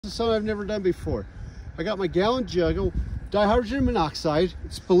is something I've never done before. I got my gallon jug of dihydrogen monoxide.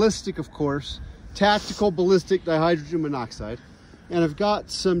 It's ballistic, of course. Tactical ballistic dihydrogen monoxide. And I've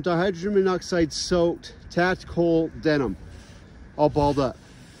got some dihydrogen monoxide soaked tactical denim all balled up.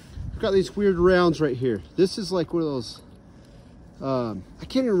 I've got these weird rounds right here. This is like one of those, I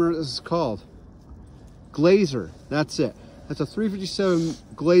can't even remember what this is called. Glaser, that's it. That's a 357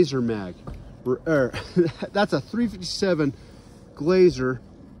 Glaser mag. That's a 357 Glaser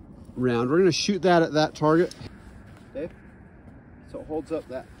round. We're gonna shoot that at that target. Okay, so it holds up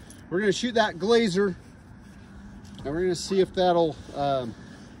that. We're gonna shoot that Glaser, and we're gonna see if that'll,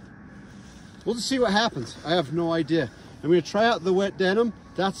 we'll just see what happens. I have no idea. I'm gonna try out the wet denim.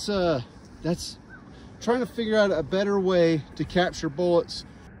 That's trying to figure out a better way to capture bullets.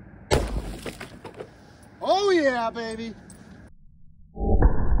 Oh yeah, baby.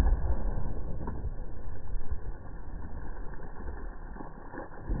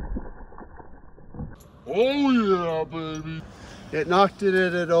 Oh yeah, baby. It knocked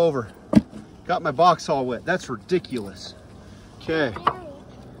it over. Got my box all wet. That's ridiculous. Okay.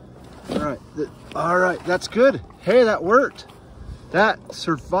 All right, that's good. Hey, that worked. That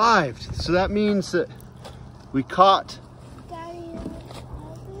survived. So that means that we caught. Daddy, how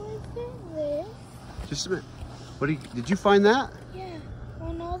do I do this? Just a minute. Did you find that? Yeah,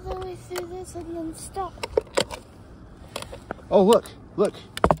 went all the way through this and then stop. Oh, look.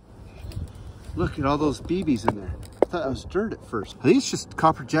 Look at all those BBs in there. I thought that was dirt at first. I think it's just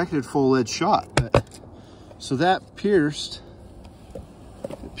copper jacketed full lead shot. So that pierced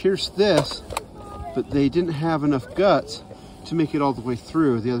this, but they didn't have enough guts to make it all the way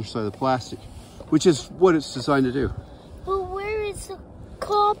through the other side of the plastic, which is what it's designed to do. But where is the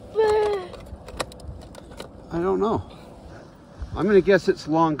copper? I don't know. I'm gonna guess it's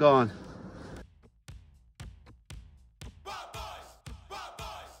long gone.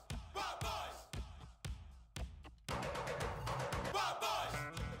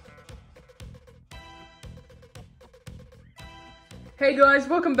 Hey guys,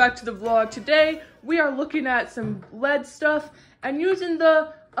 welcome back to the vlog. Today we are looking at some lead stuff and using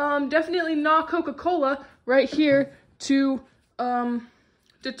the definitely not Coca-Cola right here to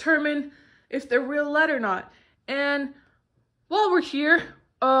determine if they're real lead or not. And while we're here,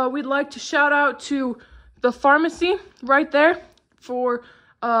 we'd like to shout out to the pharmacy right there for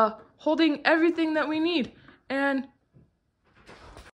holding everything that we need. And